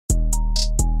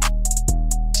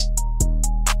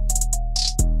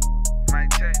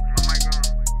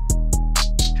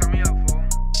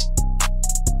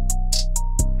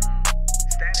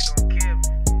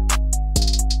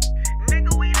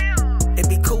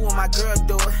my girl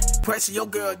do it. Pressure your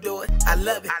girl do it. I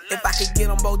love it. If I could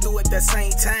get them both do it at the same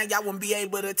time, y'all wouldn't be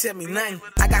able to tell me nothing.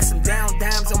 I got some down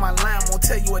dimes on my line, won't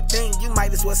tell you a thing. You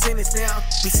might as well send it down.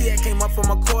 BC, I came up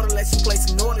from a quarter, let you place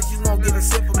some orders, you won't get a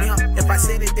sip from him. If I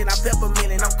said it, then I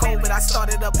peppermint it. I'm cold, but I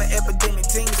started up an epidemic.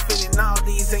 Teams fitting all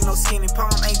these, ain't no skinny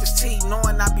palm, ain't just cheap.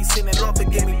 Knowing I be sending Lord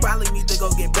forgive me. Probably need to go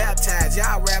get baptized.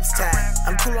 Y'all raps tired.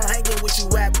 I'm cool on hanging with you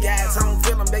rap guys. I don't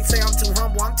feel them. They say I'm too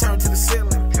humble. I'm turned to the ceiling.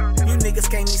 You niggas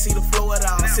can't even see the flow at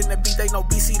all. Sitting the beat, they know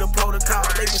BC the protocol.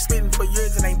 They been spitting for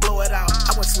years and ain't blow it out.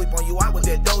 I wouldn't sleep on you, I was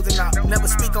there dozing out. Never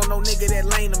speak on no nigga that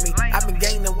lame to me. I've been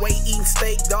gaining weight, eating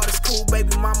steak. Daughter's cool,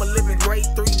 baby mama living great.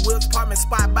 3 wheels, apartment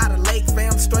spot by the lake.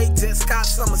 Fam straight, just caught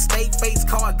some mistake. Face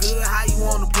car good, how you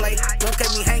wanna play? Don't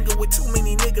get me hanging with too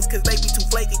many niggas, cause they be too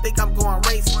flaky. Think I'm going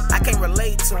race, I can't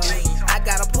relate to them. I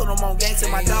gotta put them on gangs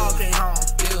till my dog ain't home.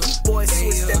 These boys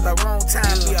switched at the wrong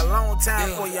time. Be a long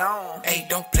time for your own. Hey,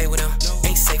 don't play with them,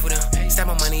 ain't safe with them. Stack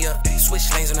my money up,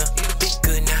 switch lanes on them. Big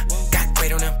good now, got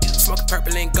great on them. Smoking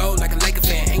purple and gold like a Laker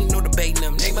fan, ain't no debating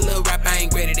them. Name a little rapper, I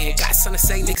ain't greater than. Got something to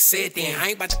say, nigga, say it then. I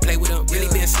ain't about to play with them. Really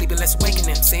been sleeping, let's awaken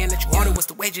them. Saying that you ordered, what's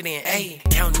the wager then? Ayy,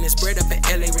 counting this bread up in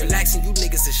LA, relaxing. You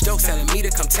niggas is jokes, telling me to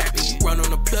come tap it. You run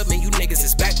on the plug, man, you niggas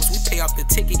is backwards. We pay off the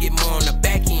ticket, get more on the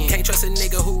back end. Can't trust a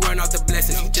nigga who run off the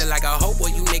blessings. You just like a hoe,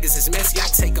 boy, you niggas is messy. I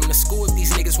take them to school if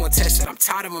these niggas want tested. I'm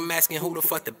tired of them asking who the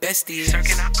fuck the best is.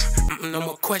 No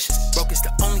more questions. Broke is the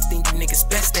only thing you niggas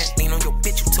best at. Lean on your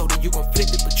bitch, you told her you gon' flip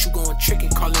it, but you gon' trick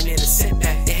it, calling it a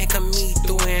setback. They handcuff me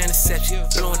through an interception,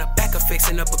 blowing her back up,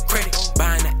 fixing up a credit,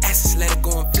 buying the assets, let her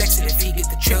go and flex it. If he get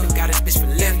the trippin', got his bitch for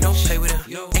left. Don't play with him,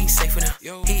 ain't safe with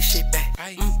him. He shit back,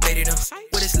 baited him.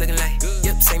 What it's looking like?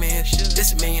 Yep, same here.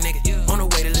 This a million nigga on the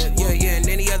way to live. Yeah, and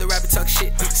any other rapper talk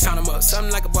shit, sign him up.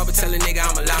 Something like a barber tell a nigga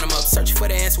I'ma line him up. Searching for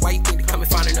the answer, why you think they coming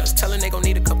finding us? Tellin' they gon'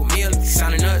 need a couple meals,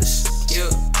 signing us. Yeah,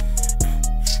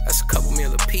 that's a couple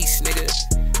meal a piece, nigga.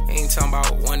 Ain't talking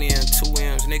about 1 M, 2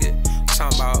 M's, nigga.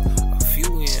 Talking about a few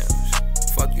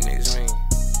M's. Fuck you niggas, man.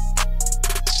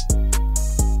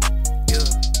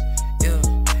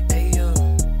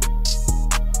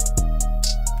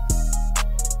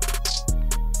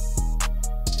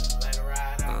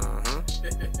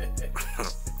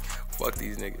 Fuck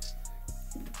these niggas.